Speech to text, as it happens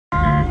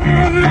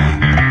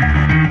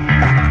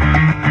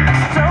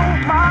So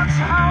much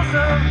house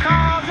of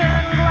cards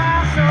and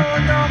glass, so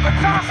don't go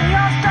tossing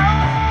your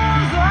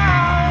stones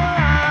around.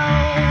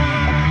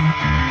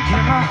 You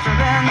must have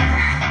been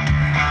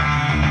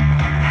high.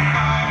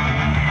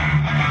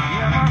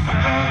 You must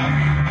have been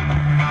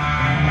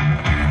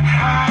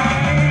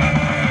high.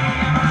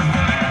 You must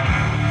have been.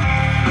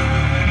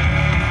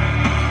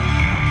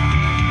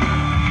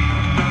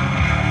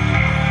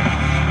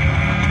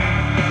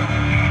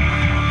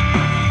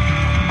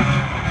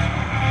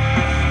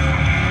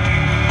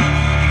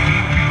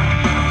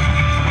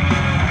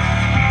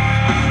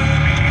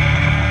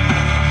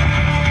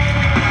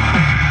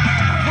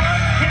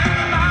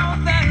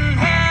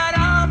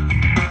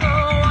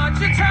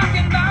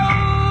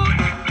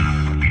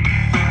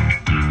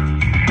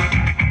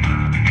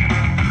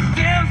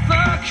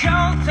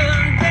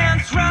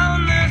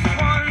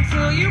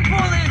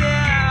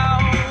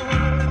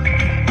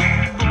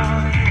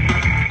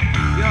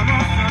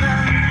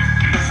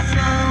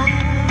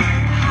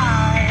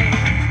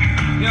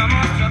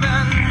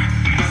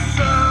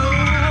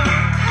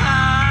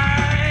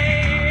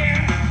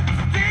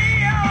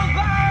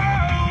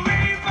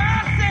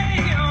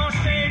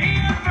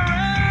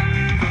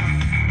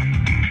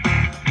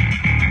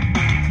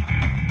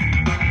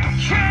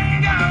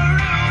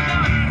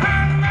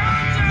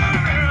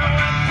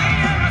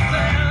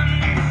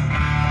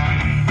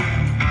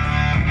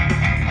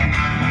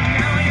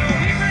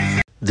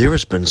 There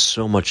has been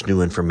so much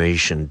new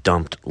information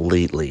dumped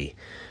lately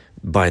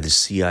by the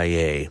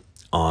CIA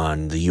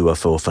on the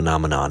UFO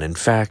phenomenon. In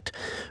fact,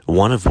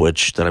 one of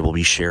which that I will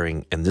be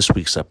sharing in this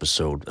week's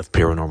episode of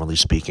Paranormally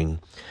Speaking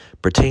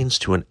pertains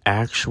to an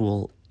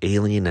actual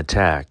alien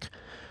attack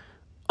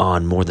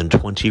on more than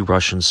 20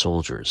 Russian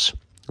soldiers.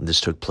 And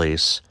this took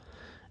place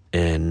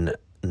in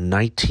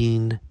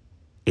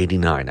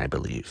 1989, I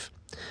believe.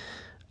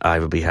 I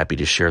will be happy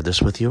to share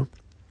this with you,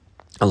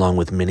 along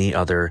with many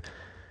other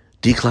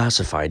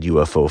declassified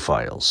UFO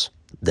files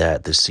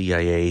that the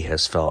CIA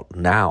has felt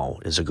now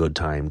is a good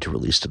time to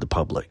release to the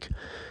public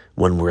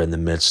when we're in the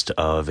midst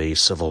of a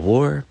civil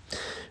war,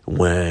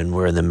 when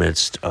we're in the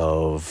midst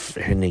of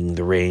handing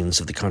the reins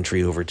of the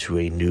country over to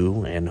a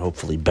new and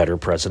hopefully better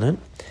president,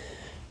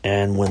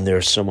 and when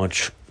there's so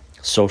much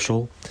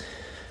social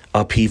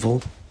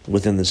upheaval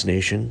within this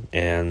nation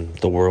and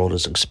the world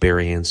is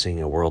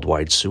experiencing a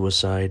worldwide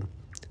suicide.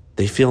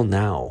 They feel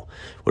now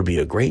would be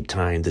a great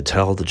time to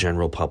tell the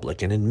general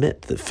public and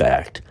admit the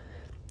fact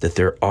that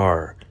there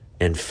are,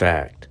 in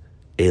fact,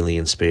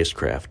 alien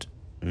spacecraft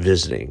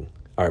visiting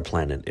our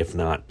planet, if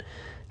not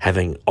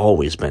having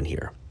always been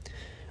here.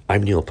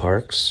 I'm Neil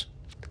Parks.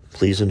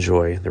 Please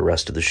enjoy the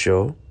rest of the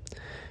show,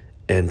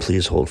 and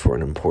please hold for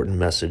an important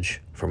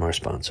message from our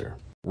sponsor.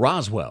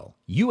 Roswell,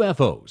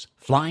 UFOs,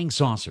 flying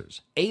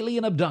saucers,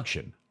 alien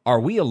abduction. Are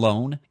we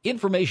alone?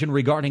 Information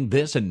regarding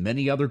this and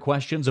many other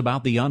questions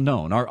about the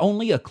unknown are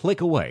only a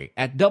click away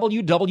at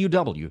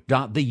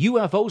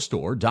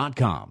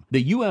www.theufostore.com.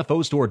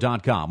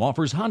 Theufostore.com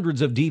offers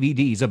hundreds of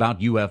DVDs about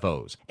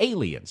UFOs,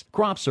 aliens,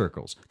 crop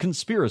circles,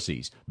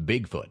 conspiracies,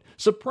 Bigfoot,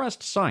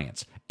 suppressed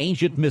science,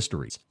 ancient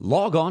mysteries.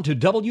 Log on to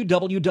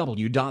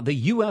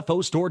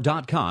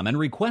www.theufostore.com and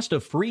request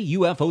a free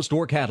UFO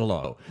Store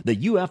catalog.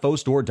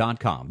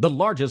 Theufostore.com, the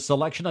largest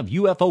selection of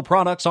UFO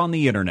products on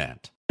the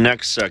internet.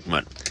 Next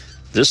segment.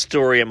 This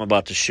story I'm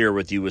about to share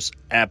with you is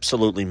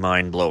absolutely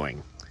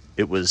mind-blowing.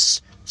 It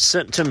was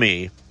sent to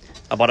me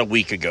about a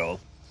week ago,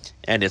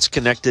 and it's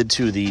connected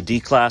to the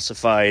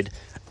declassified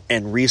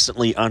and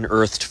recently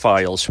unearthed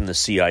files from the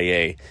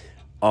CIA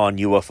on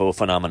UFO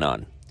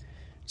phenomenon,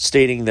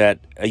 stating that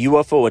a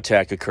UFO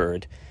attack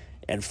occurred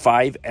and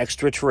 5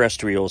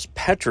 extraterrestrials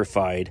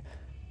petrified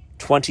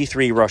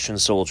 23 Russian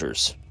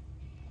soldiers.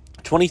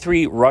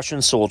 23 Russian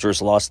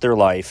soldiers lost their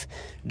life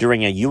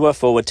during a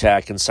UFO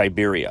attack in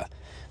Siberia.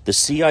 The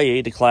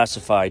CIA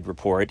declassified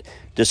report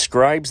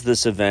describes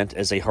this event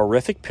as a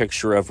horrific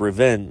picture of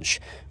revenge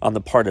on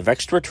the part of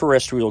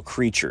extraterrestrial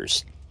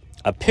creatures,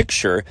 a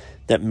picture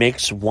that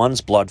makes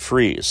one's blood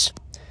freeze.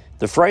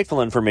 The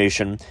frightful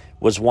information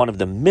was one of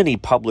the many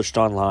published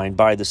online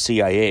by the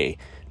CIA,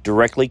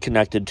 directly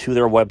connected to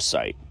their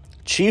website.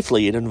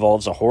 Chiefly, it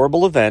involves a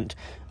horrible event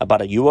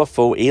about a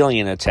UFO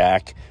alien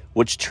attack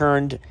which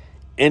turned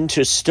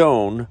into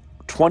stone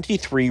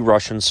 23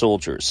 Russian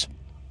soldiers.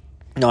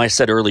 Now, I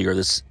said earlier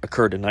this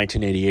occurred in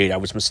 1988. I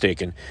was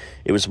mistaken.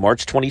 It was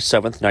March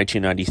 27th,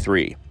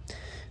 1993.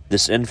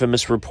 This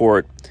infamous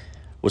report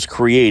was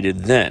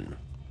created then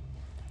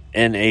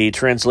in a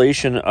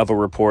translation of a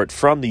report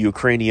from the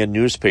Ukrainian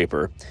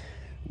newspaper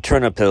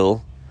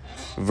Ternopil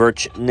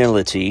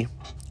Verchnility.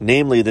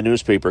 Namely, the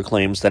newspaper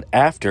claims that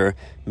after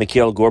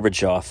Mikhail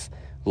Gorbachev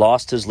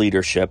lost his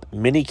leadership,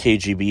 many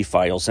KGB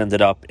files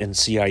ended up in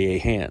CIA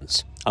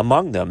hands.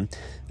 Among them,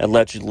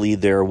 allegedly,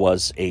 there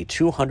was a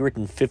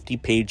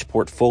 250-page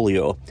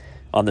portfolio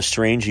on the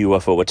strange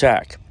UFO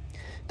attack.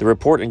 The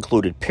report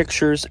included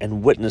pictures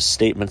and witness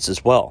statements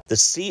as well. The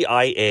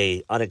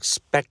CIA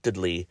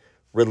unexpectedly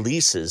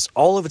releases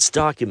all of its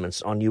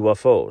documents on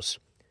UFOs,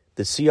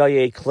 The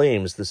CIA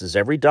claims this is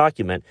every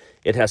document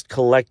it has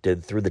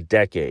collected through the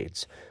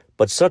decades,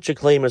 but such a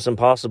claim is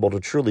impossible to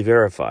truly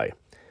verify.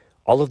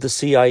 All of the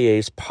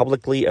CIA's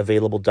publicly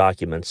available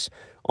documents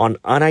on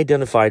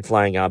unidentified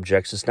flying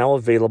objects is now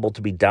available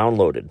to be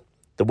downloaded.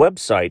 The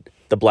website,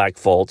 The Black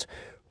Vault,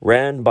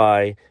 ran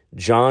by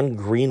John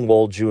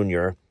Greenwald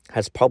Jr.,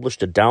 has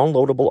published a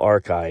downloadable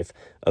archive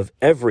of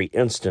every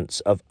instance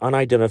of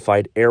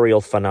unidentified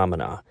aerial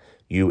phenomena,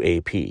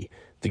 UAP,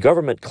 the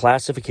government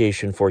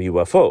classification for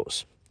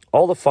UFOs.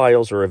 All the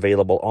files are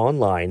available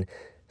online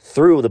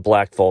through the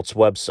Black Vault's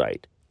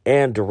website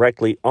and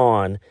directly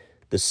on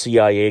the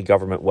CIA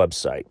government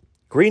website.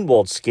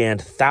 Greenwald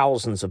scanned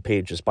thousands of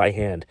pages by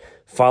hand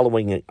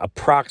following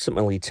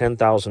approximately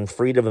 10,000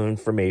 Freedom of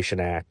Information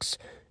Acts,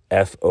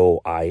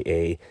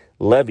 FOIA,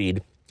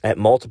 levied at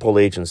multiple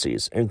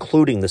agencies,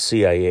 including the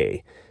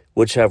CIA,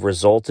 which have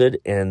resulted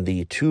in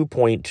the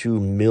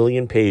 2.2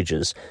 million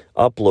pages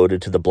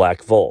uploaded to the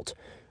Black Vault.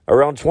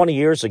 Around 20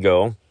 years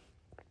ago,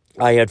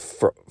 I had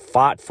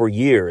fought for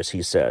years,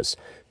 he says,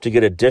 to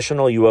get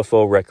additional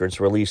UFO records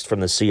released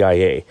from the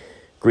CIA,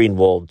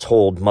 Greenwald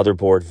told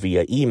Motherboard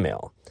via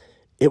email.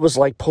 It was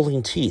like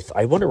pulling teeth.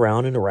 I went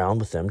around and around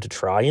with them to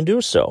try and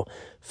do so.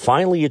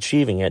 Finally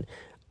achieving it,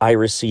 I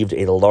received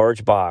a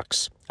large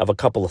box of a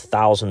couple of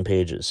thousand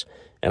pages,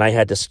 and I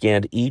had to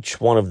scan each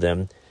one of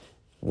them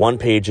one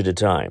page at a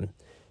time,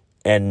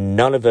 and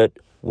none of it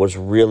was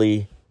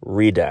really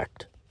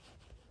redacted.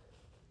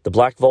 The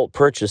Black Vault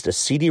purchased a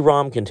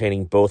CD-ROM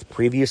containing both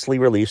previously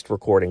released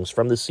recordings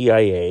from the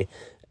CIA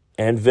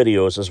and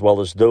videos, as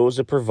well as those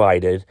it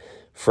provided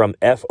from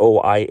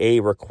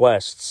FOIA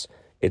requests,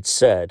 it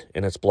said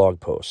in its blog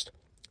post.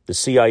 The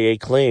CIA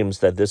claims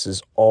that this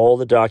is all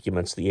the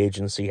documents the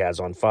agency has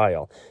on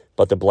file,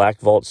 but the Black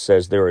Vault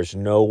says there is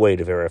no way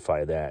to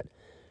verify that.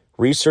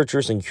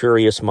 Researchers and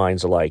curious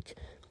minds alike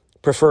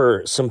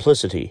prefer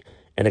simplicity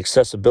and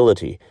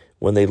accessibility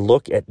when they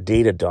look at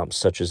data dumps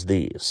such as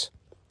these.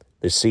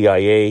 The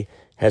CIA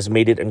has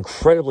made it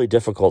incredibly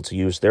difficult to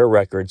use their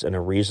records in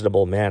a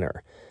reasonable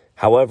manner.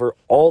 However,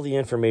 all the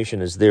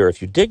information is there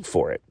if you dig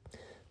for it.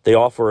 They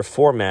offer a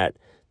format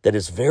that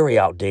is very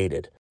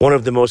outdated. One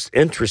of the most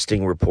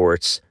interesting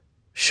reports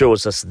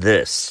shows us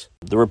this.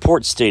 The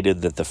report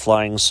stated that the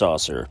flying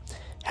saucer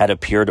had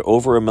appeared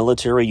over a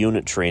military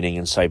unit training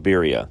in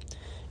Siberia.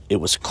 It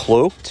was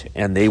cloaked,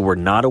 and they were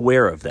not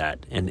aware of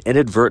that and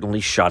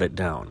inadvertently shot it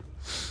down.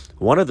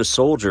 One of the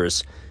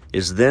soldiers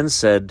is then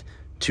said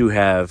to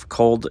have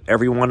called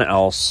everyone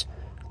else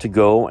to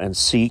go and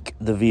seek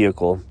the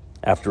vehicle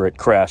after it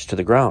crashed to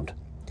the ground.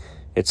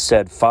 It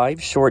said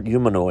 5 short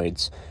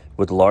humanoids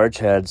with large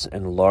heads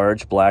and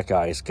large black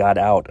eyes got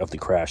out of the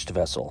crashed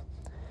vessel.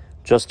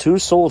 Just 2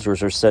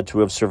 soldiers are said to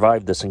have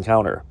survived this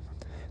encounter.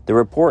 The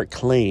report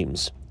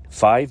claims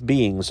 5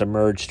 beings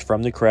emerged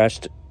from the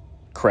crashed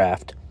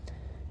craft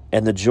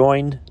and they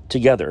joined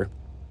together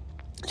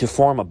to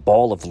form a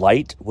ball of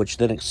light, which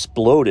then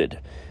exploded,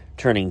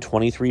 turning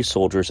 23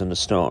 soldiers into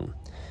stone.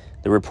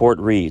 The report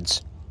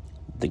reads,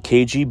 the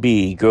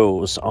KGB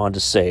goes on to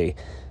say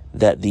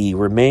that the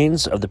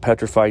remains of the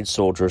petrified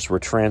soldiers were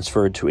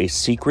transferred to a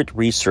secret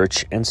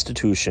research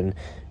institution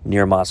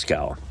near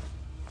Moscow.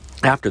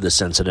 After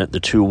this incident, the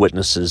 2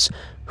 witnesses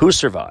who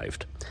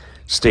survived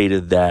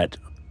stated that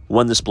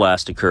when this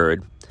blast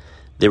occurred,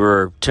 they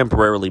were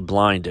temporarily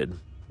blinded,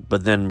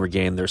 but then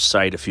regained their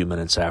sight a few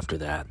minutes after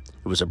that.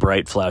 It was a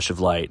bright flash of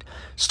light,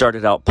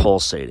 started out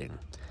pulsating,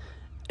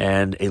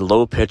 and a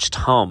low-pitched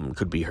hum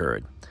could be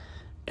heard.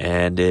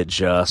 And it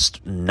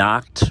just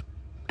knocked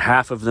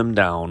half of them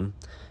down,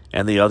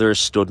 and the others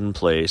stood in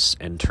place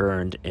and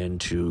turned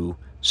into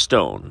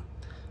stone,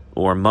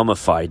 or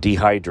mummified,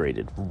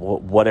 dehydrated,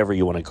 whatever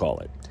you want to call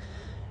it.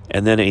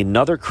 And then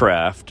another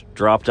craft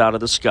dropped out of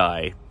the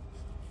sky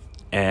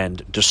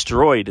and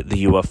destroyed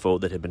the UFO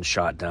that had been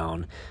shot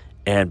down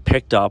and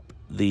picked up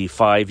the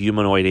 5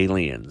 humanoid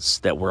aliens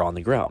that were on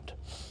the ground.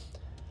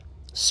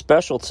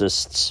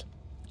 Specialists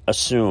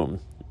assume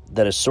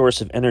that a source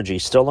of energy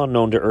still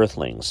unknown to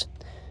Earthlings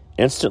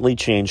instantly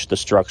changed the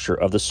structure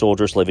of the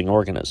soldiers' living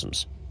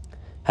organisms,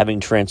 having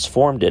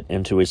transformed it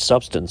into a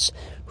substance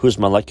whose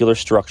molecular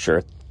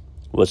structure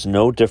was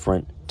no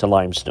different to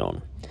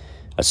limestone.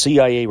 A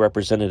CIA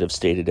representative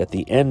stated at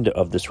the end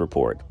of this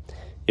report,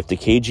 if the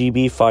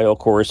KGB file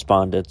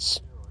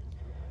correspondents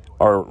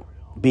are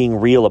being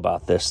real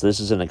about this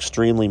is an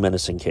extremely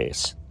menacing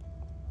case.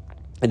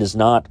 It is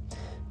not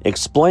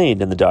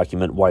explained in the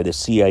document why the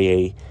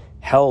CIA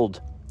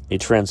held a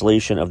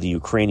translation of the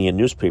Ukrainian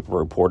newspaper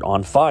report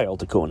on file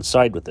to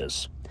coincide with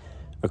this.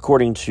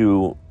 According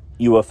to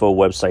UFO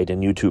website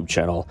and YouTube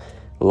channel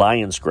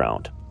Lion's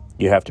Ground,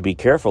 you have to be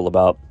careful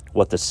about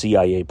what the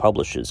CIA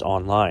publishes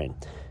online,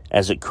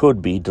 as it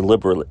could be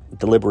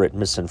deliberate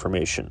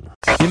misinformation.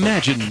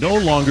 Imagine no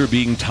longer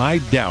being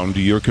tied down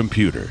to your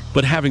computer,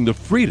 but having the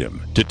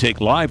freedom to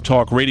take live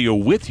talk radio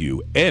with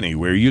you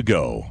anywhere you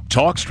go.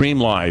 TalkStream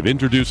Live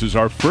introduces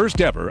our first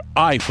ever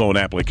iPhone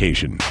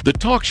application. The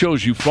talk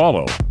shows you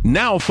follow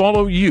now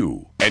follow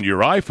you, and your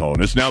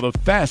iPhone is now the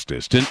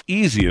fastest and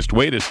easiest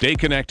way to stay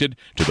connected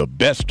to the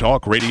best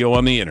talk radio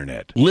on the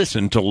internet.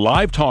 Listen to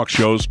live talk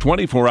shows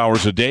 24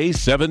 hours a day,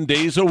 7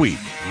 days a week.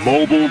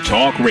 Mobile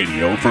talk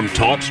radio from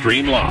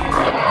TalkStream Live.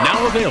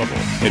 Now available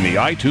in the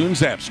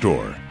iTunes App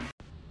Store.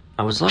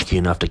 I was lucky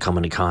enough to come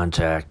into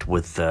contact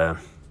with an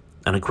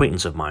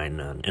acquaintance of mine,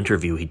 an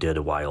interview he did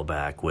a while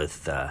back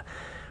with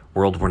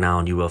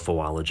world-renowned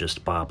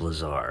UFOologist Bob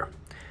Lazar.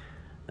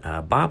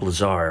 Bob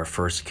Lazar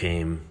first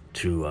came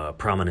to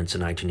prominence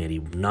in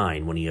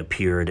 1989 when he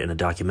appeared in a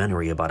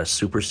documentary about a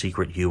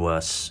super-secret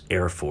U.S.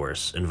 Air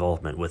Force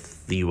involvement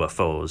with the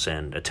UFOs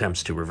and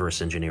attempts to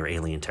reverse engineer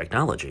alien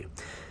technology.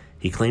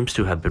 He claims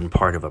to have been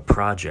part of a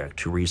project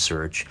to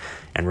research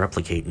and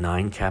replicate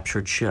 9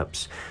 captured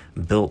ships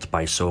built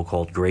by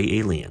so-called gray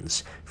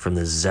aliens from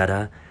the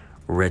Zeta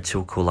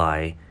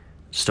Reticuli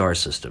star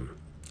system.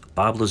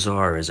 Bob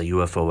Lazar is a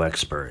UFO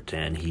expert,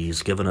 and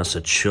he's given us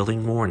a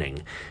chilling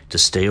warning to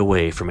stay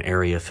away from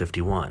Area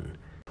 51.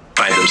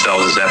 Find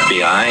themselves as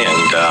FBI,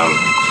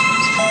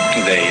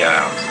 and they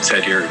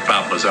said, "You're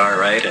Bob Lazar,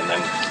 right?" And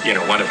then,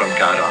 one of them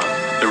got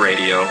on the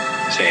radio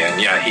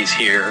saying, "Yeah, he's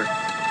here."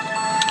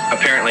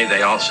 Apparently,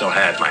 they also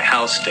had my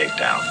house staked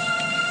out,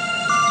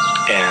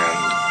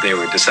 and they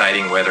were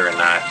deciding whether or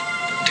not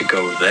to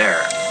go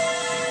there.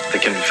 The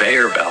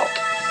conveyor belt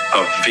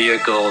of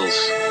vehicles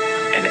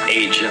and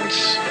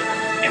agents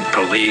and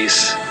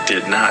police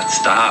did not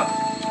stop.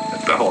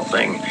 The whole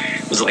thing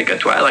was like a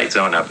Twilight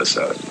Zone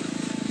episode.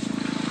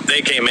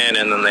 They came in,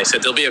 and then they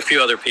said, "There'll be a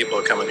few other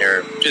people coming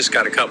here. Just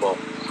got a couple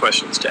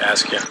questions to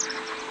ask you."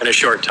 In a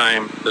short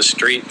time, the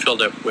street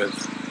filled up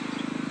with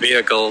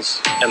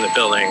vehicles and the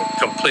building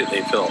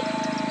completely filled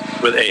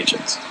with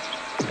agents.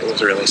 It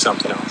was really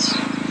something else.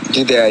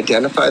 Did they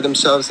identify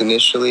themselves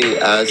initially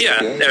as?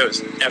 Yeah, it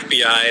was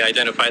FBI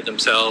identified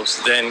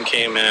themselves, then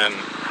came in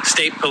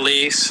state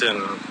police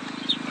and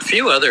a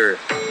few other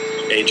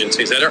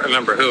agencies. I don't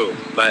remember who,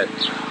 but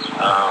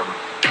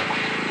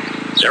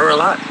there were a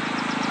lot,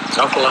 an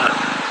awful lot.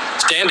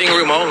 Standing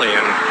room only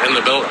in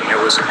the building.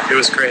 It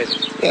was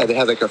crazy. Yeah, they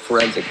had like a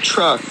forensic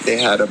truck. They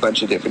had a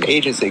bunch of different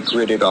agents. They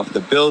gridded off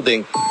the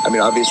building. I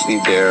mean, obviously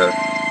they're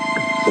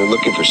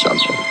looking for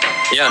something.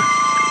 Yeah.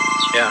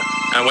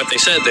 And what they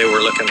said, they were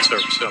looking for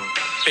some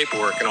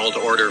paperwork, an old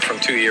order from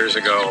 2 years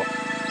ago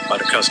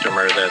about a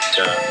customer that,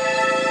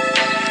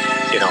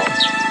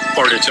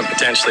 ordered some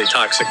potentially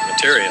toxic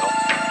material,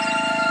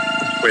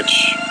 which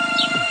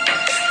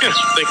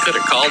they could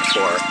have called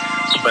for,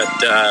 but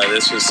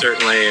this was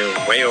certainly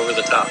way over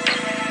the top.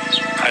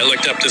 I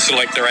looked up to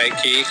select the right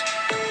key,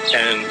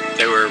 and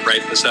they were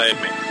right beside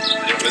me.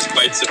 It was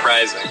quite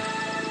surprising,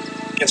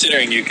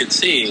 considering you could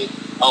see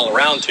all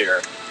around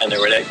here, and there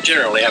would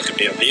generally have to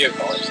be a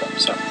vehicle or something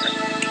somewhere.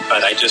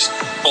 But I just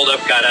pulled up,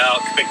 got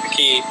out, picked the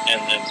key,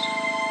 and then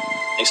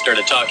they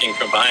started talking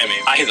from behind me.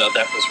 I thought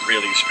that was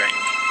really strange.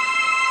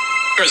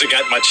 Of course, it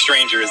got much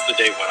stranger as the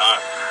day went on.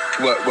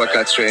 What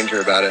got stranger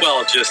about it?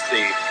 Well, just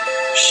the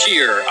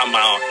sheer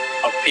amount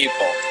of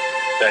people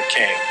that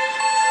came.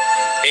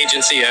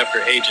 Agency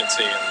after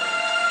agency.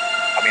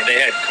 And, they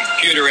had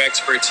computer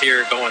experts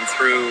here going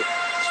through,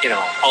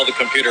 all the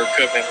computer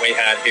equipment we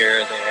had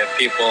here. They had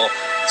people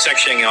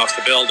sectioning off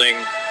the building,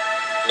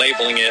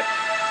 labeling it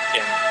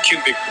in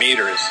cubic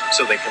meters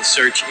so they can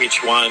search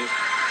each one.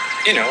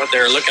 What they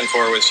were looking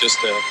for was just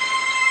an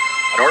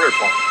order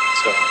form.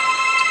 So,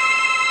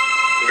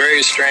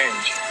 very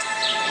strange.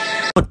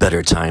 What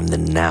better time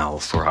than now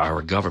for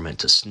our government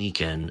to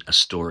sneak in a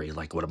story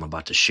like what I'm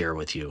about to share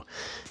with you,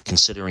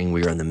 considering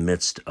we are in the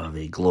midst of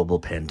a global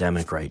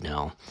pandemic right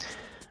now.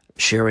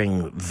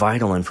 Sharing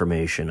vital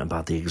information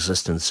about the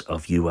existence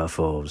of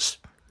UFOs,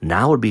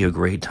 now would be a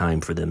great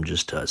time for them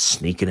just to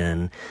sneak it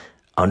in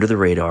under the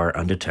radar,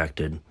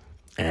 undetected,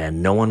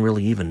 and no one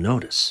really even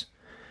notice.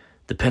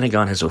 The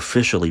Pentagon has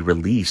officially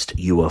released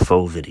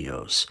UFO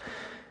videos,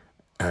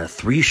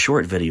 3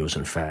 short videos,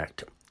 in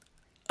fact,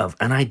 of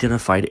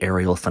unidentified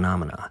aerial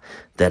phenomena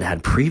that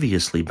had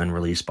previously been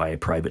released by a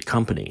private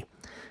company.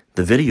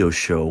 The videos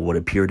show what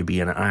appeared to be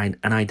an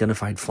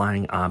unidentified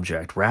flying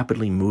object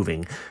rapidly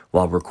moving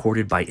while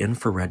recorded by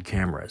infrared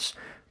cameras.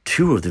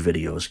 2 of the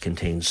videos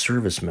contain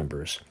service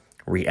members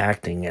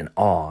reacting in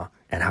awe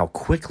at how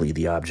quickly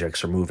the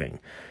objects are moving.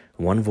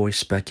 One voice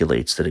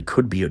speculates that it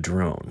could be a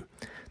drone.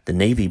 The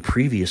Navy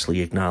previously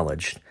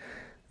acknowledged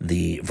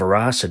the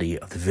veracity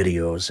of the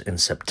videos in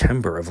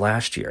September of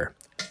last year.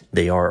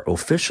 They are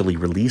officially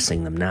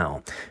releasing them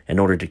now in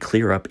order to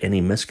clear up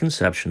any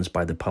misconceptions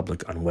by the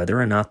public on whether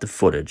or not the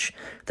footage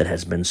that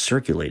has been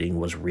circulating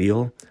was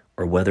real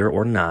or whether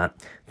or not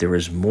there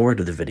is more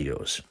to the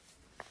videos,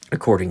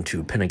 according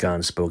to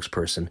Pentagon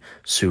spokesperson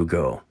Sue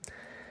Go.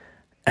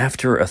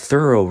 After a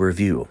thorough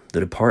review,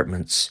 the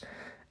department's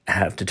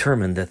have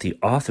determined that the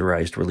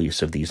authorized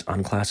release of these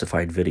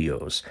unclassified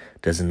videos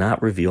does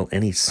not reveal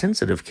any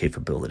sensitive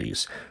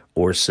capabilities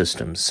or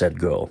systems, said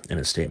Go in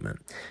a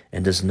statement,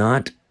 and does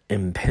not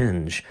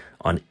impinge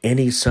on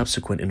any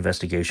subsequent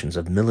investigations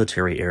of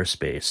military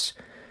airspace,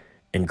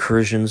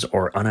 incursions,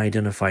 or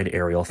unidentified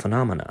aerial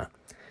phenomena.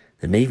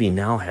 The Navy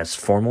now has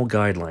formal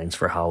guidelines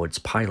for how its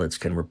pilots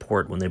can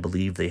report when they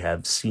believe they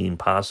have seen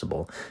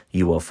possible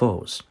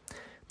UFOs.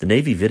 The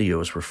Navy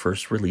videos were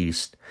first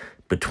released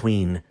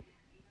between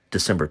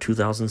December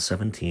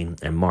 2017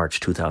 and March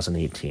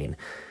 2018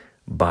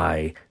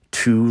 by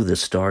the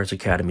Stars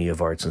Academy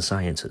of Arts and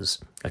Sciences,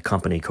 a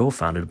company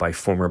co-founded by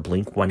former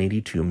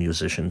Blink-182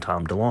 musician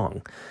Tom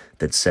DeLonge,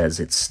 that says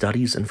it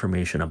studies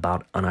information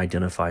about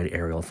unidentified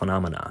aerial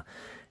phenomena.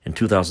 In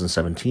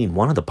 2017,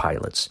 one of the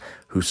pilots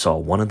who saw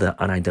one of the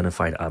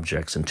unidentified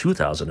objects in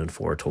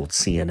 2004 told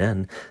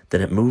CNN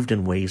that it moved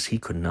in ways he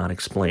could not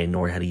explain,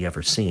 nor had he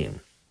ever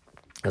seen.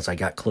 As I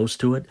got close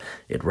to it,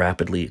 it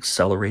rapidly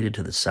accelerated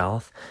to the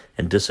south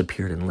and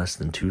disappeared in less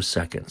than 2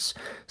 seconds,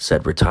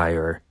 said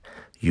retired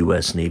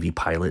U.S. Navy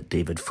pilot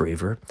David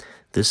Fravor.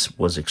 This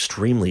was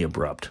extremely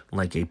abrupt,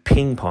 like a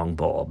ping pong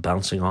ball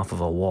bouncing off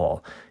of a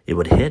wall. It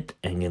would hit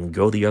and then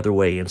go the other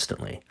way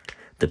instantly.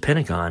 The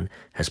Pentagon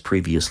has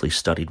previously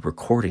studied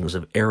recordings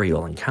of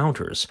aerial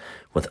encounters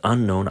with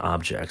unknown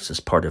objects as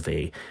part of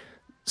a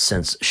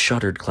since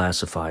shuttered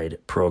classified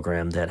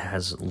program that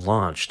has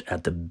launched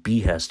at the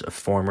behest of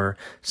former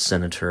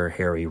Senator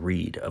Harry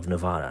Reid of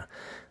Nevada.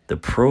 The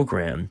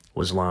program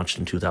was launched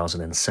in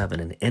 2007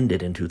 and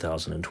ended in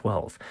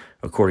 2012,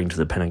 according to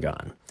the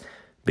Pentagon,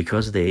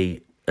 because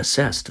they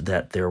assessed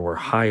that there were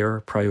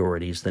higher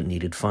priorities that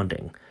needed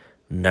funding.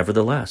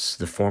 Nevertheless,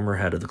 the former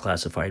head of the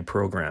classified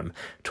program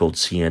told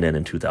CNN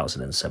in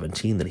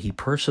 2017 that he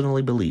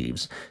personally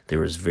believes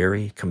there is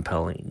very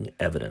compelling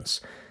evidence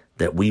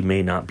that we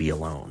may not be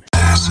alone.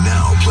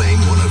 Now playing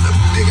one of the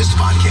biggest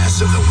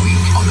podcasts of the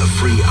week on the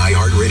free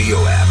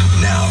iHeartRadio app.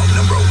 Now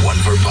 #1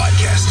 for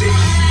podcasting.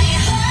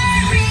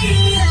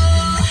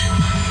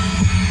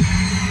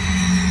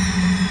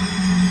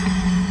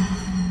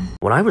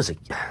 When I was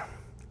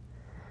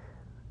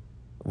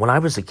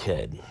a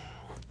kid,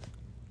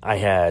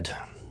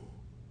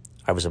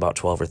 I was about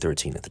 12 or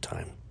 13 at the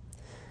time.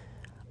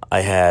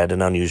 I had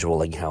an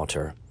unusual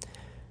encounter.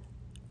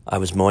 I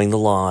was mowing the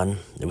lawn.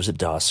 It was at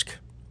dusk.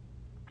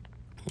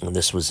 And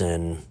this was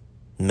in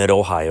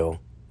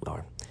mid-Ohio,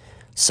 or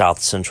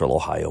south-central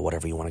Ohio,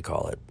 whatever you want to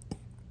call it.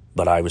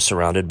 But I was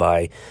surrounded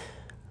by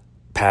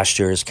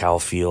pastures, cow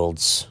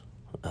fields,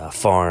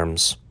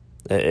 farms.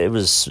 It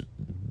was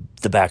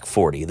the back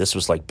 40. This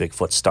was like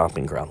Bigfoot's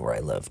stomping ground where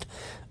I lived.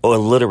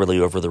 Literally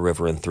over the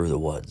river and through the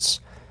woods.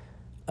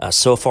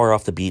 So far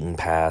off the beaten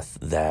path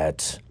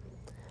that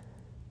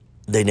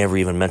they never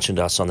even mentioned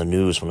us on the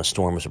news when a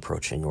storm was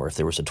approaching, or if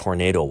there was a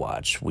tornado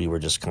watch. We were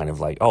just kind of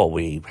like, oh,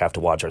 we have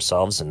to watch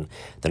ourselves, and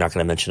they're not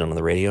going to mention it on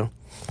the radio.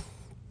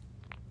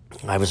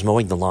 I was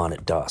mowing the lawn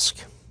at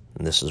dusk,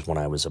 and this is when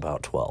I was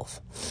about 12,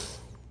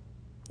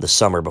 the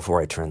summer before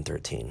I turned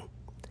 13,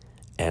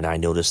 and I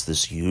noticed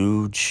this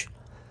huge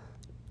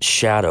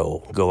shadow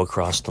go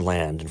across the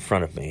land in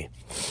front of me,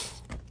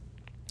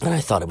 and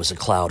I thought it was a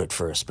cloud at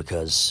first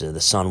because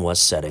the sun was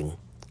setting,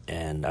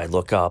 and I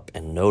look up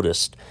and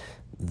noticed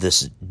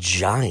this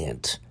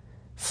giant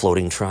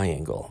floating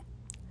triangle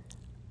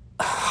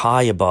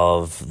high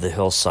above the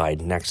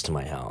hillside next to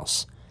my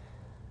house.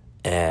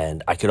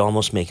 And I could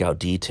almost make out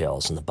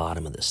details in the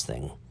bottom of this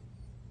thing.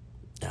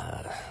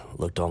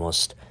 Looked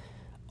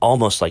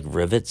almost like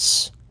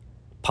rivets,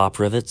 pop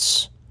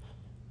rivets,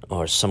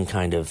 or some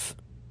kind of...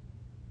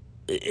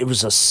 It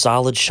was a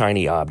solid,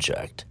 shiny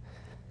object.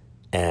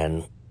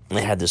 And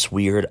it had this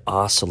weird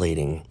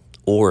oscillating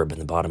orb in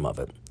the bottom of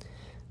it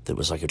that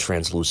was like a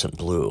translucent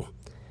blue.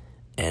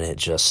 And it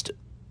just,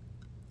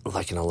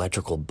 like an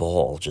electrical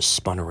ball, just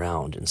spun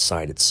around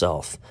inside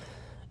itself,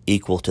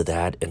 equal to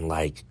that and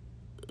like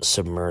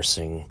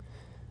submersing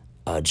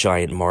a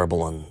giant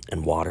marble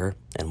in water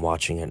and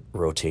watching it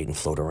rotate and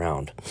float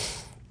around.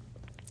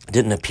 It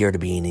didn't appear to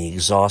be any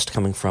exhaust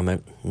coming from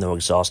it, no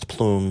exhaust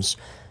plumes,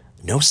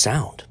 no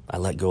sound. I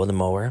let go of the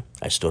mower.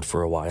 I stood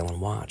for a while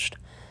and watched.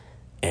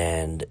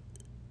 And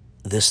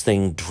this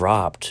thing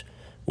dropped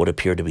what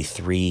appeared to be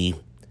 3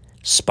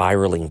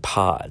 spiraling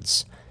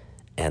pods.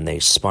 And they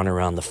spun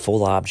around the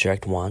full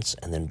object once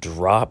and then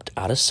dropped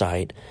out of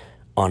sight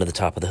onto the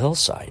top of the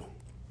hillside.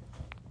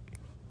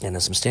 And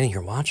as I'm standing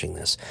here watching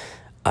this,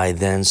 I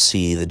then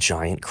see the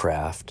giant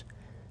craft,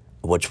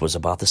 which was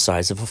about the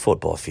size of a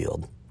football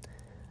field,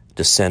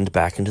 descend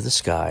back into the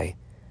sky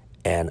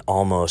and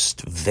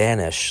almost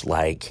vanish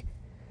like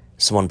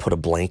someone put a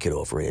blanket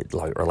over it,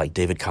 or like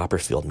David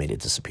Copperfield made it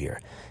disappear.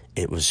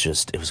 It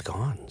was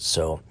gone.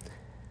 So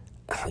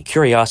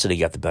curiosity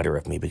got the better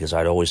of me because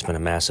I'd always been a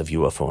massive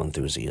UFO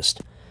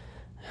enthusiast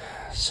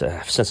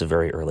since a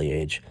very early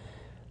age.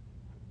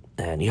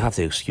 And you have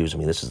to excuse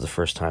me, this is the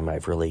first time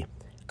I've really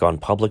gone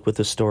public with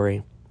this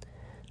story,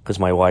 because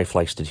my wife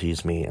likes to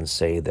tease me and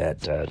say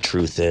that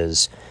truth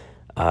is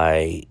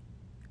I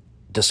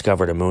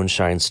discovered a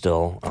moonshine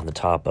still on the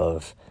top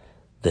of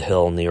the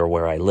hill near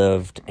where I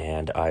lived,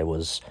 and I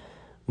was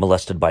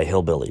molested by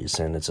hillbillies.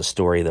 And it's a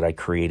story that I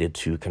created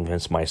to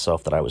convince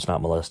myself that I was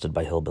not molested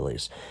by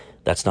hillbillies.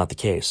 That's not the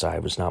case. I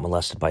was not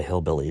molested by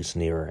hillbillies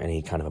near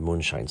any kind of a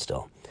moonshine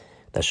still.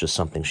 That's just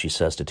something she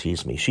says to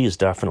tease me. She is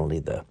definitely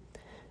the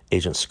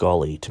Agent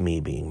Scully to me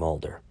being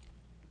Mulder.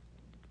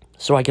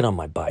 So I get on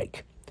my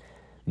bike,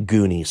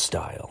 Goonies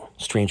style,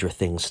 Stranger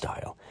Things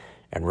style,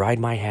 and ride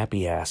my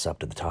happy ass up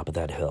to the top of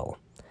that hill,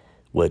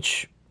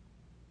 which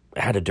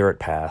had a dirt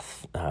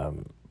path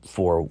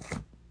for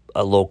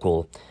a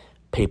local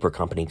paper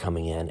company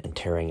coming in and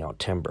tearing out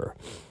timber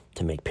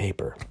to make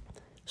paper.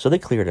 So they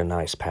cleared a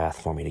nice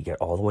path for me to get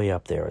all the way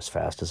up there as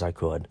fast as I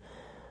could.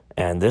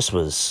 And this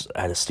was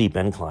at a steep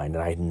incline,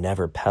 and I had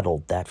never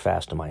pedaled that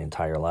fast in my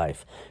entire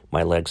life.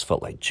 My legs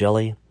felt like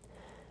jelly.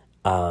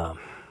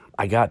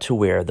 I got to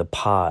where the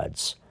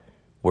pods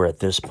were at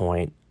this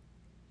point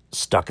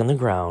stuck in the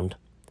ground,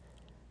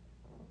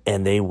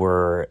 and they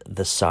were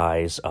the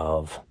size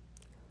of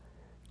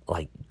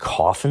like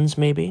coffins,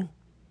 maybe.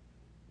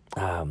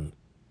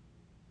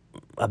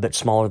 A bit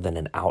smaller than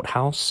an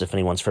outhouse, if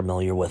anyone's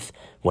familiar with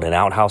what an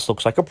outhouse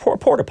looks like, a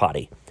porta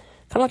potty.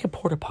 Kind of like a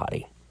porta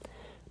potty.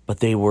 But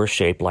they were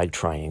shaped like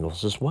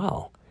triangles as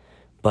well,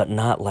 but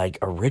not like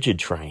a rigid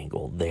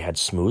triangle. They had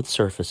smooth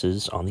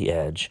surfaces on the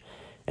edge,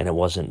 and it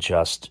wasn't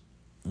just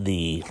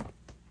the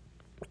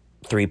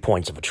 3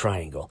 points of a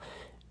triangle.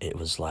 It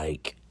was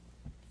like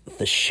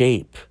the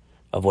shape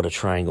of what a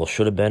triangle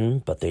should have been,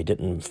 but they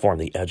didn't form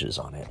the edges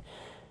on it.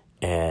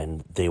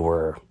 And they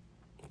were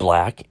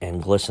black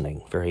and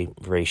glistening, very,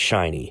 very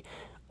shiny.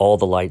 All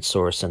the light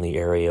source in the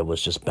area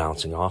was just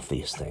bouncing off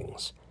these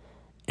things.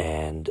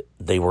 And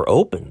they were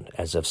open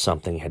as if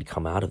something had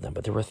come out of them,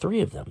 but there were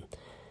 3 of them.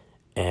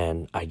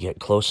 And I get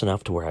close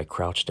enough to where I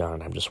crouch down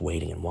and I'm just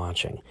waiting and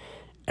watching.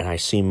 And I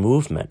see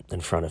movement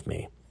in front of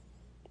me,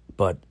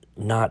 but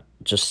not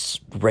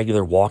just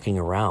regular walking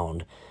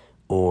around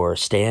or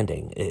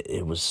standing.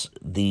 It was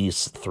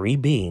these 3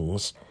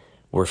 beings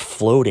were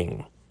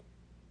floating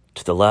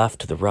to the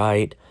left, to the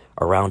right,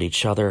 around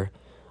each other,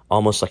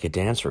 almost like a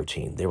dance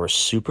routine. They were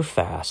super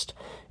fast,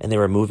 and they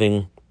were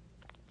moving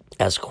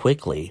as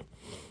quickly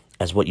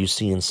as what you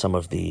see in some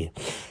of the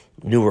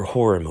newer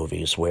horror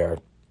movies, where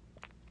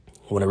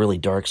when a really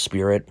dark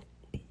spirit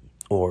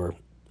or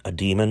a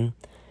demon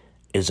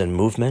is in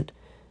movement,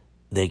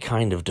 they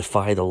kind of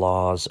defy the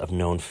laws of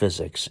known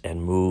physics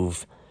and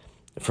move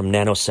from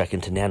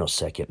nanosecond to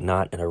nanosecond,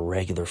 not in a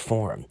regular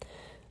form,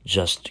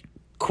 just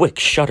quick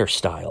shutter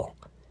style,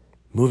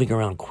 moving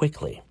around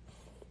quickly.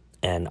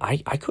 And I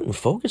couldn't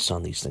focus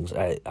on these things.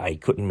 I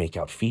couldn't make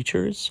out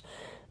features.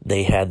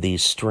 They had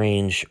these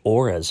strange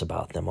auras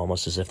about them,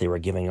 almost as if they were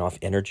giving off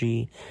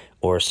energy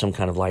or some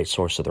kind of light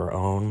source of their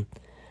own.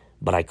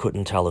 But I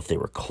couldn't tell if they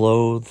were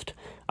clothed.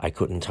 I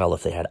couldn't tell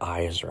if they had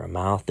eyes or a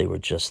mouth. They were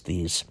just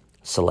these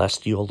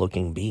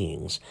celestial-looking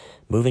beings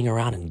moving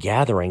around and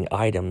gathering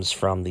items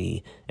from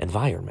the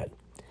environment,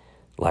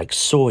 like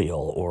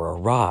soil or a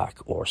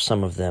rock, or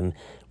some of them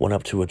went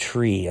up to a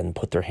tree and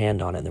put their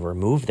hand on it and they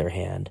removed their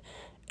hand,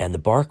 and the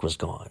bark was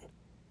gone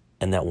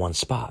in that one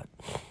spot,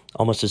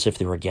 almost as if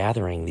they were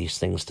gathering these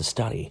things to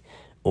study,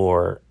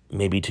 or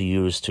maybe to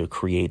use to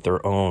create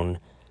their own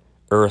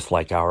Earth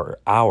like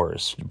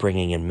ours,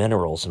 bringing in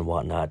minerals and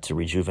whatnot to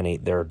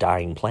rejuvenate their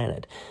dying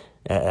planet.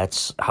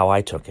 That's how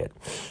I took it.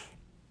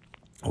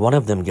 One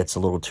of them gets a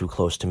little too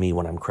close to me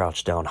when I'm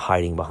crouched down,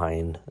 hiding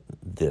behind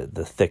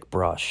the thick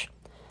brush.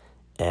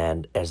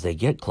 And as they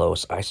get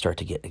close, I start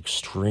to get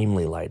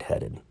extremely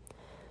lightheaded.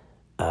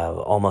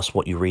 Almost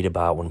what you read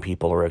about when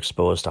people are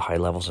exposed to high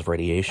levels of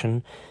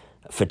radiation.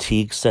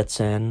 Fatigue sets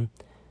in,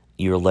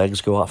 your legs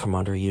go out from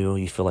under you,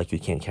 you feel like you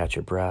can't catch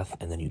your breath,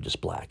 and then you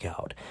just black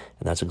out.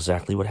 And that's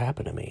exactly what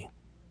happened to me.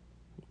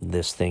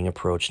 This thing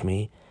approached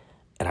me,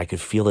 and I could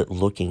feel it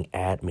looking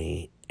at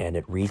me, and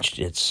it reached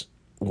its,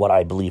 what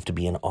I believe to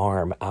be an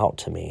arm, out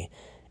to me,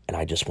 and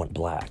I just went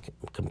black,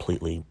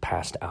 completely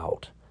passed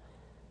out.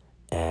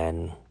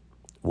 And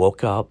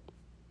woke up,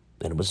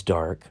 and it was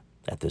dark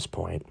at this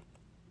point.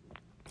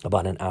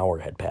 About an hour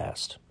had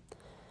passed.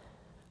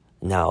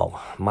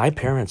 Now, my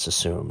parents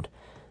assumed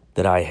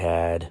that I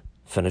had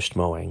finished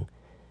mowing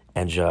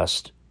and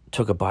just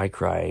took a bike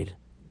ride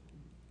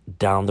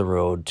down the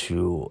road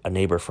to a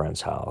neighbor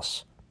friend's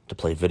house to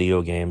play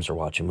video games or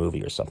watch a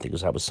movie or something,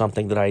 because that was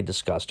something that I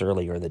discussed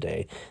earlier in the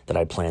day that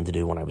I planned to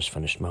do when I was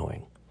finished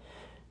mowing.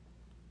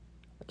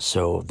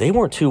 So they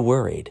weren't too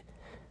worried.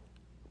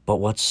 But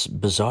what's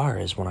bizarre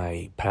is when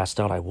I passed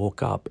out, I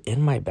woke up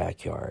in my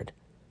backyard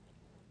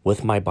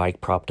with my bike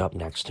propped up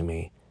next to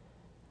me,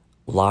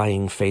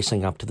 lying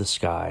facing up to the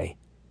sky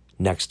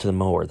next to the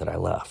mower that I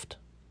left.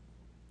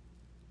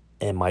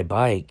 And my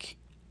bike,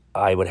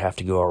 I would have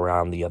to go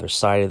around the other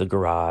side of the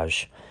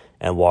garage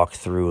and walk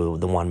through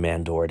the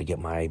one-man door to get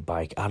my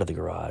bike out of the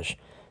garage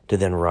to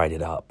then ride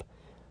it up.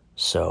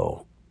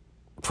 So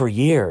for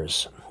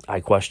years, I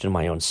questioned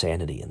my own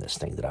sanity in this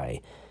thing. Did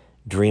I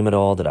dream it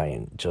all? Did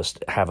I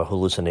just have a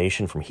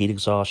hallucination from heat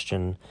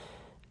exhaustion?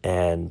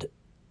 And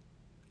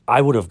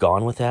I would have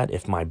gone with that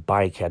if my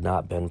bike had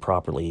not been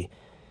properly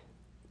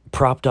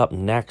propped up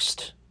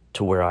next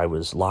to where I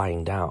was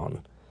lying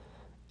down,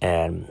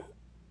 and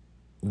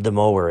the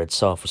mower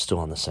itself was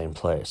still in the same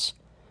place.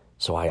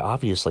 So I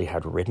obviously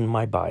had ridden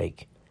my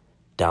bike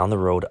down the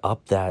road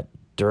up that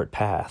dirt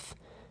path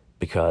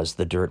because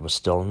the dirt was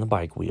still in the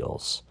bike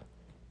wheels,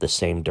 the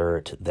same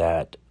dirt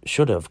that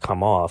should have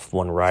come off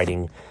when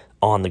riding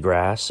on the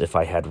grass if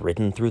I had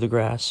ridden through the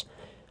grass.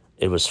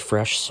 It was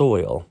fresh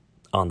soil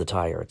on the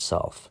tire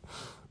itself.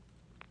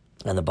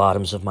 And the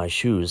bottoms of my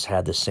shoes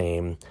had the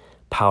same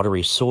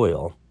powdery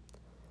soil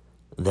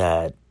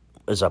that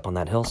is up on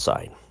that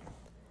hillside.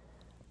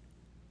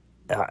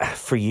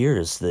 For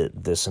years,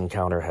 this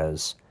encounter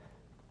has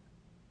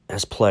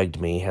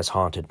plagued me, has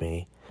haunted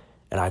me,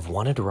 and I've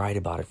wanted to write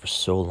about it for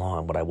so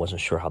long, but I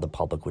wasn't sure how the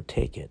public would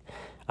take it.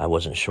 I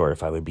wasn't sure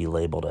if I would be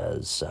labeled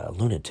as a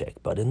lunatic.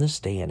 But in this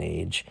day and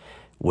age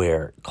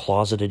where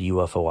closeted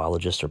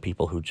UFOologists are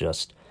people who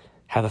just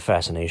have a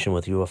fascination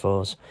with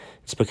UFOs,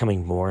 it's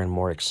becoming more and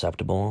more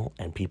acceptable,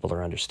 and people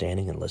are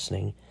understanding and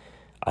listening.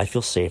 I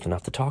feel safe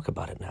enough to talk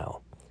about it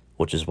now,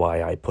 which is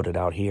why I put it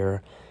out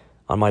here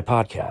on my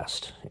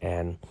podcast.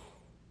 And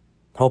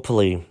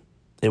hopefully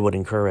it would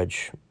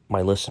encourage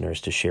my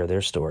listeners to share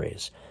their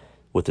stories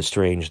with the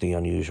strange, the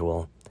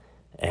unusual,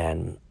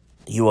 and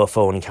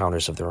UFO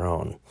encounters of their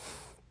own.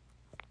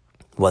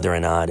 Whether or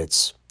not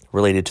it's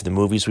related to the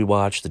movies we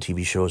watch, the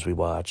TV shows we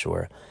watch,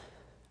 or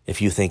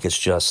if you think it's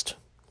just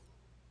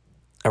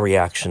a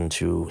reaction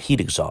to heat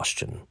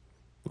exhaustion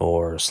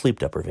or sleep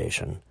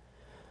deprivation,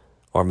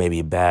 or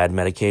maybe bad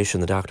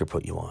medication the doctor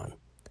put you on.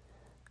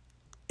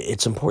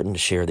 It's important to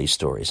share these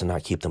stories and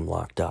not keep them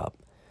locked up,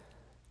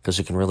 because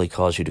it can really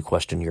cause you to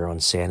question your own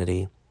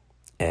sanity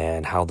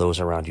and how those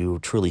around you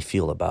truly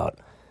feel about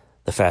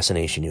the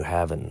fascination you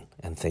have in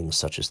things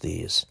such as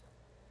these.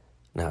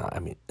 Now, I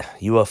mean,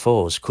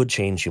 UFOs could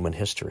change human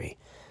history,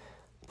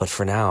 but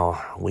for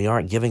now, we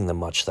aren't giving them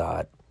much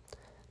thought.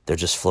 They're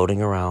just floating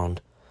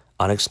around,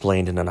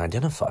 unexplained and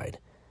unidentified.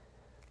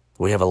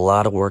 We have a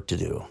lot of work to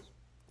do,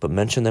 but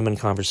mention them in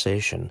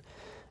conversation,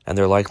 and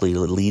they're likely to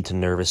lead to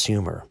nervous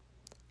humor,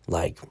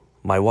 like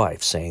my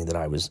wife saying that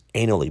I was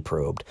anally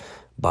probed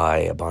by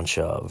a bunch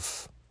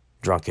of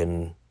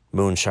drunken,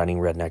 moonshining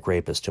redneck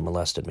rapists who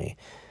molested me.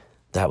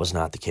 That was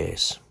not the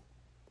case.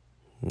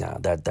 No,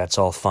 that's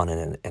all fun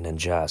and in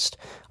jest.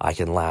 I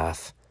can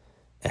laugh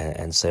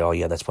and say, oh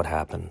yeah, that's what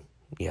happened.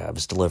 Yeah, it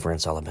was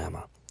Deliverance,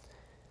 Alabama.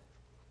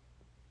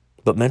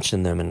 But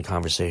mention them in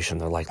conversation,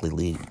 they're likely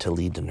lead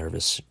to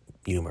nervous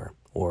humor,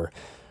 or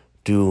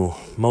do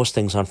most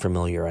things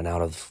unfamiliar and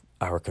out of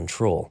our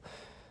control.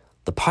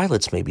 The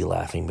pilots may be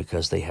laughing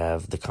because they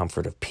have the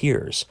comfort of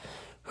peers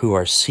who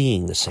are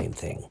seeing the same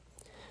thing,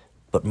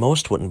 but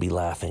most wouldn't be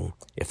laughing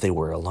if they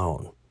were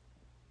alone.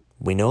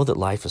 We know that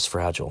life is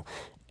fragile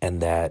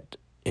and that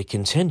it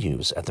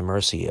continues at the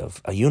mercy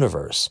of a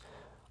universe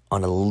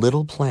on a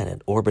little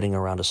planet orbiting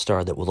around a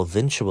star that will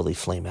eventually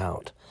flame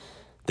out.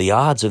 The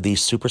odds of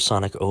these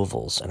supersonic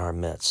ovals in our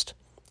midst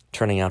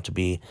turning out to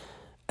be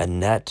a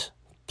net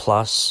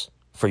plus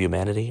for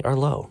humanity are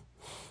low.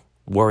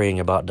 Worrying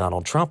about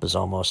Donald Trump is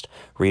almost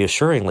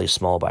reassuringly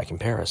small by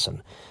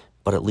comparison,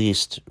 but at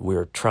least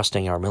we're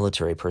trusting our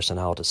military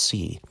personnel to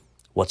see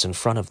what's in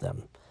front of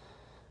them.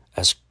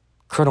 As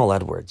Colonel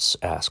Edwards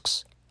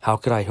asks, how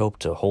could I hope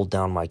to hold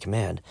down my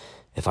command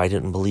if I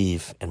didn't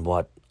believe in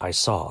what I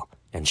saw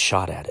and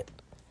shot at it?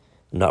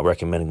 I'm not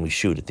recommending we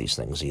shoot at these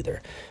things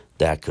either.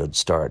 That could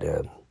start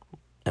an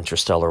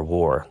interstellar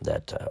war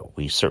that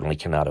we certainly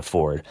cannot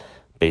afford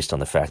based on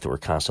the fact that we're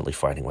constantly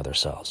fighting with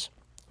ourselves.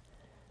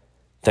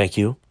 Thank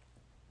you.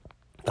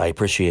 I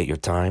appreciate your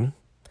time,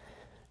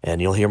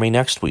 and you'll hear me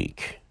next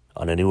week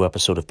on a new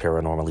episode of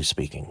Paranormally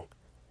Speaking.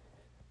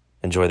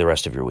 Enjoy the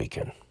rest of your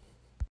weekend.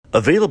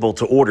 Available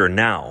to order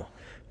now,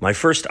 my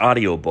first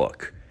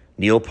audiobook,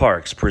 Neil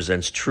Parks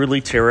Presents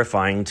Truly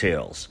Terrifying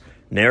Tales,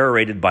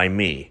 narrated by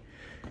me.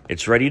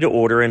 It's ready to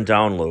order and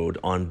download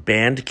on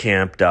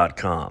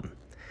Bandcamp.com.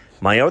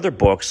 My other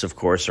books, of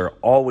course, are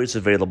always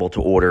available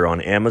to order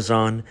on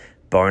Amazon,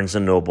 Barnes &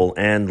 Noble,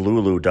 and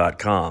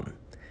Lulu.com.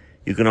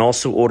 You can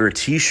also order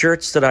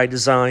t-shirts that I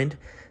designed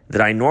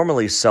that I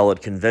normally sell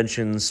at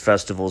conventions,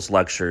 festivals,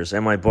 lectures,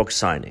 and my book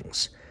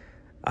signings.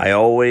 I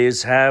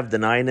always have the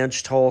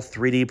 9-inch tall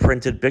 3D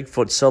printed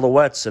Bigfoot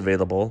silhouettes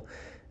available,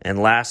 and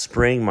last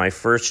spring my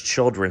first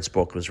children's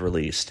book was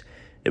released.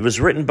 It was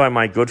written by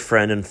my good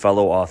friend and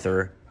fellow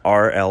author,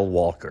 R.L.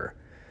 Walker.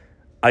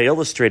 I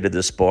illustrated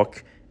this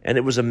book, and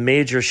it was a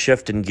major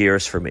shift in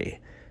gears for me,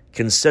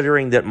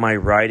 considering that my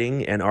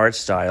writing and art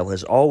style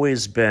has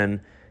always been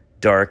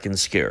dark and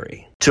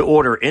scary. To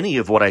order any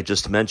of what I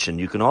just mentioned,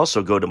 you can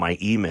also go to my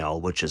email,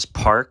 which is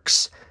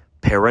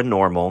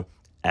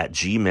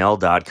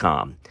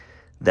parksparanormal@gmail.com.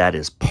 That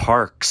is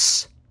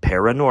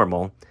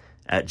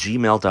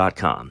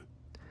parksparanormal@gmail.com.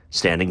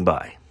 Standing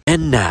by.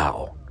 And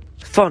now,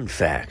 fun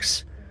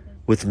facts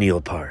with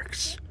Neil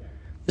Parks.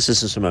 This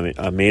is some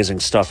amazing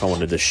stuff I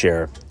wanted to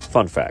share.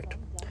 Fun fact.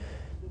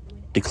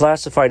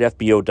 Declassified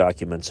FBO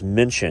documents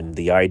mention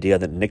the idea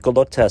that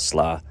Nikola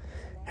Tesla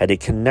had a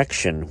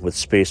connection with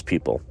space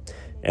people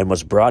and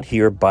was brought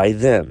here by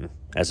them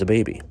as a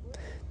baby.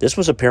 This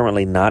was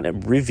apparently not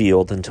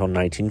revealed until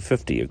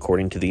 1950,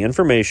 according to the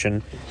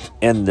information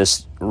in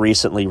this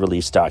recently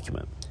released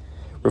document.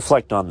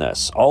 Reflect on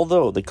this.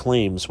 Although the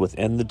claims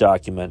within the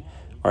document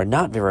are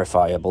not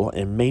verifiable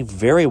and may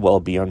very well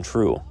be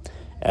untrue,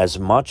 as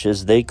much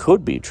as they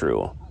could be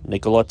true,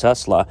 Nikola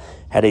Tesla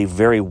had a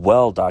very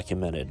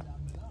well-documented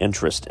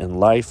interest in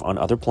life on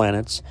other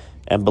planets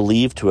and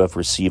believed to have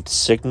received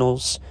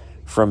signals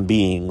from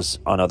beings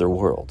on other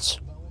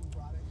worlds.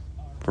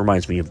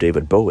 Reminds me of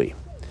David Bowie.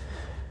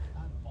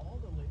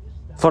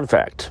 Fun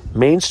fact,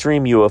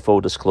 mainstream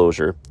UFO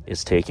disclosure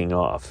is taking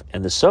off,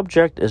 and the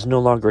subject is no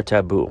longer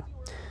taboo.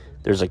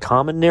 There's a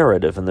common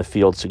narrative in the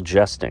field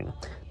suggesting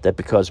that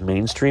because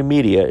mainstream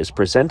media is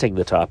presenting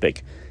the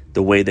topic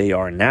the way they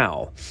are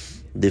now,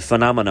 the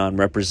phenomenon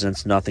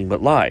represents nothing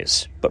but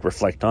lies. But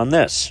reflect on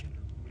this.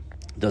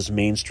 Does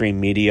mainstream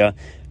media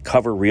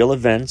cover real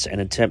events and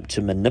attempt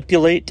to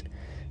manipulate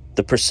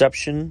the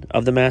perception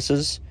of the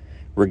masses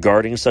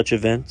regarding such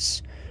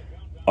events?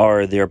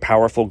 Are there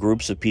powerful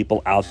groups of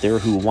people out there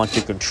who want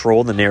to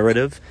control the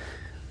narrative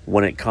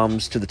when it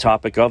comes to the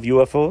topic of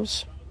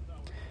UFOs?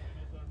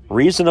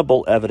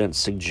 Reasonable evidence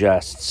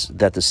suggests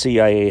that the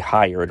CIA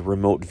hired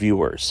remote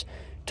viewers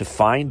to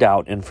find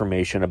out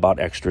information about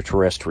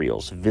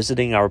extraterrestrials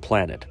visiting our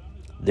planet,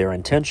 their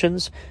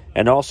intentions,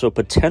 and also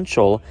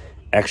potential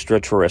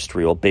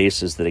extraterrestrial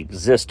bases that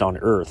exist on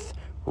Earth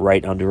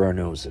right under our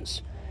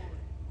noses.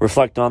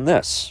 Reflect on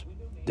this.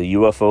 The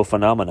UFO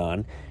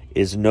phenomenon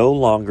is no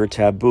longer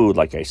taboo,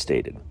 like I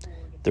stated.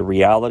 The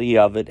reality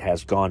of it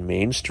has gone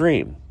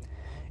mainstream,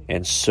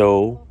 and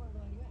so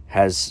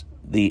has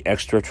the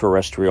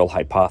extraterrestrial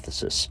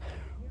hypothesis.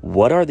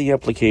 What are the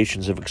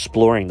implications of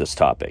exploring this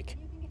topic?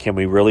 Can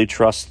we really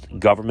trust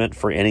government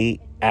for any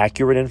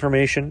accurate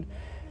information?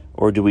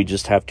 Or do we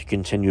just have to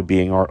continue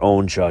being our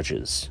own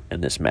judges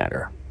in this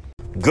matter?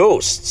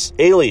 Ghosts,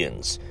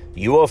 aliens,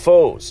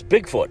 UFOs,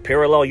 Bigfoot,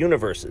 parallel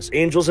universes,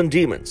 angels and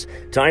demons,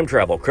 time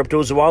travel,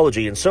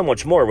 cryptozoology, and so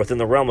much more within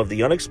the realm of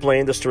the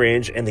unexplained, the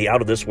strange, and the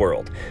out of this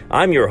world.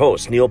 I'm your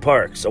host, Neil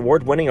Parks,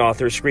 award-winning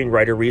author,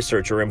 screenwriter,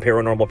 researcher, and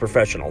paranormal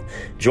professional.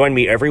 Join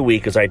me every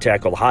week as I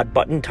tackle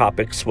hot-button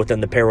topics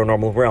within the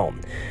paranormal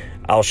realm.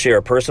 I'll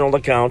share personal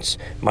accounts,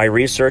 my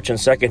research, and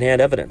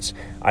secondhand evidence.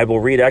 I will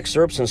read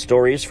excerpts and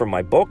stories from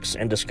my books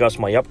and discuss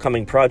my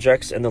upcoming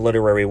projects in the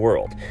literary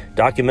world.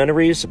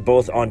 Documentaries,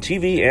 both on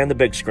TV and the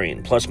big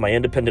screen, plus my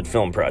independent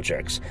film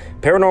projects.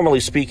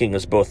 Paranormally Speaking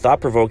is both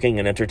thought-provoking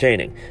and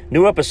entertaining.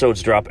 New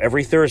episodes drop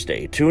every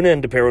Thursday. Tune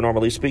in to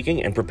Paranormally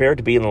Speaking and prepare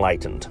to be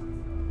enlightened.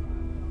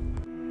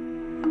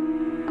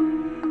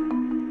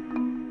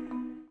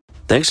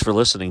 Thanks for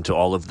listening to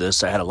all of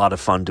this. I had a lot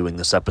of fun doing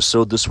this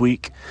episode this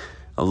week.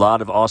 A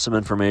lot of awesome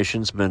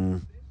information's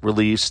been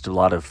released, a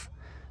lot of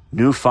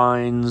new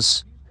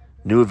finds,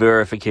 new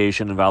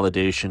verification and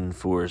validation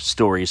for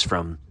stories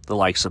from the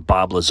likes of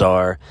Bob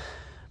Lazar,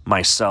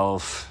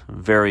 myself,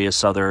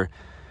 various other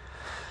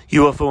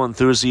UFO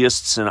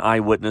enthusiasts and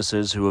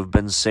eyewitnesses who have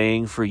been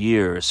saying for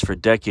years, for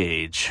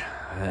decades,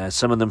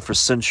 some of them for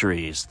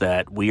centuries,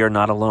 that we are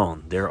not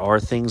alone. There are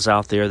things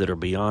out there that are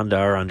beyond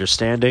our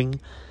understanding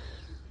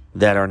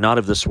that are not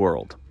of this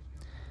world.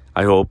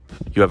 I hope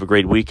you have a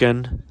great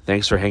weekend.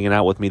 Thanks for hanging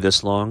out with me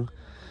this long.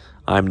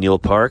 I'm Neil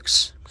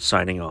Parks,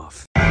 signing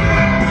off.